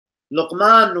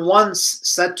Luqman once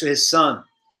said to his son,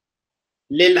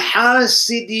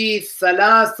 لِلْحَاسِدِ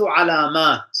ثَلَاثُ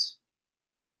عَلَامَاتٍ.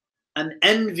 An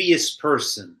envious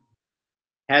person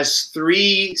has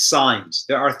three signs.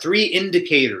 There are three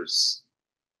indicators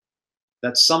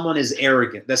that someone is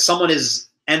arrogant, that someone is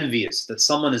envious, that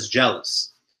someone is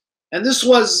jealous. And this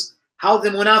was how the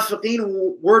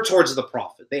munafiqeen were towards the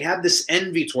Prophet. They had this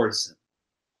envy towards him.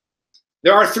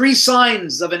 There are three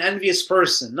signs of an envious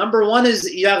person. Number one is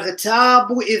يَغْتَابُ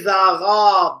إِذَا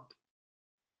غَابَ.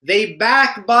 They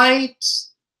backbite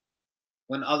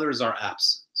when others are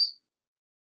absent.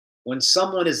 When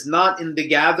someone is not in the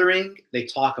gathering, they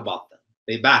talk about them.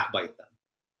 They backbite them.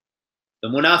 The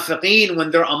munafiqeen, when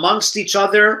they're amongst each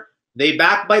other, they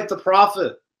backbite the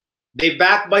Prophet. They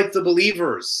backbite the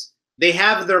believers. They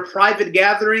have their private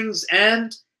gatherings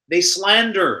and they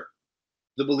slander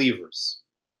the believers.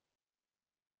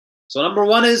 So number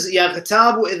one is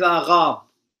يَغْتَابُ إِذَا غَابَ.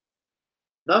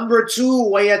 Number two,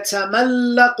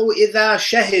 وَيَتَمَلَّقُ إِذَا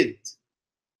شَهِدْ.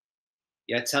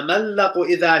 يَتَمَلَّقُ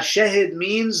إِذَا شَهِدْ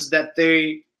means that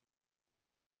they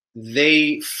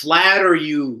flatter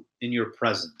you in your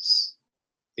presence.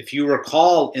 If you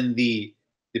recall in the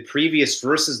previous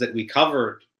verses that we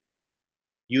covered,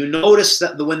 you notice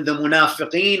that when the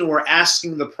munafiqeen were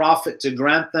asking the Prophet to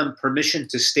grant them permission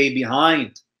to stay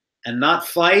behind and not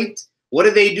fight, what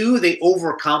do? They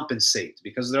overcompensate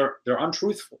because they're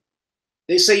untruthful.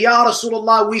 They say, Ya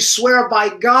Rasulullah, we swear by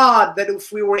God that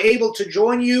if we were able to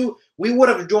join you, we would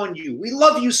have joined you. We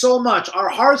love you so much. Our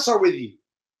hearts are with you.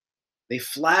 They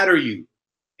flatter you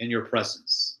in your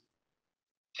presence.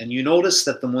 And you notice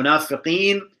that the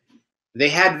munafiqeen, they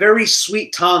had very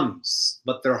sweet tongues,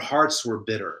 but their hearts were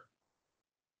bitter.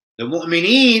 The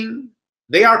mu'mineen,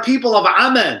 they are people of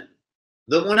amal.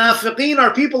 The munafiqeen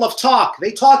are people of talk.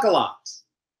 They talk a lot.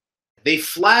 They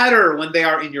flatter when they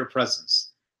are in your presence.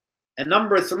 And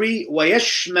number three,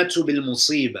 وَيَشْمَتُ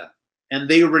بِالْمُصِيبَةِ. And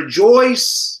they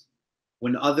rejoice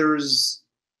when others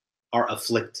are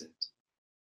afflicted.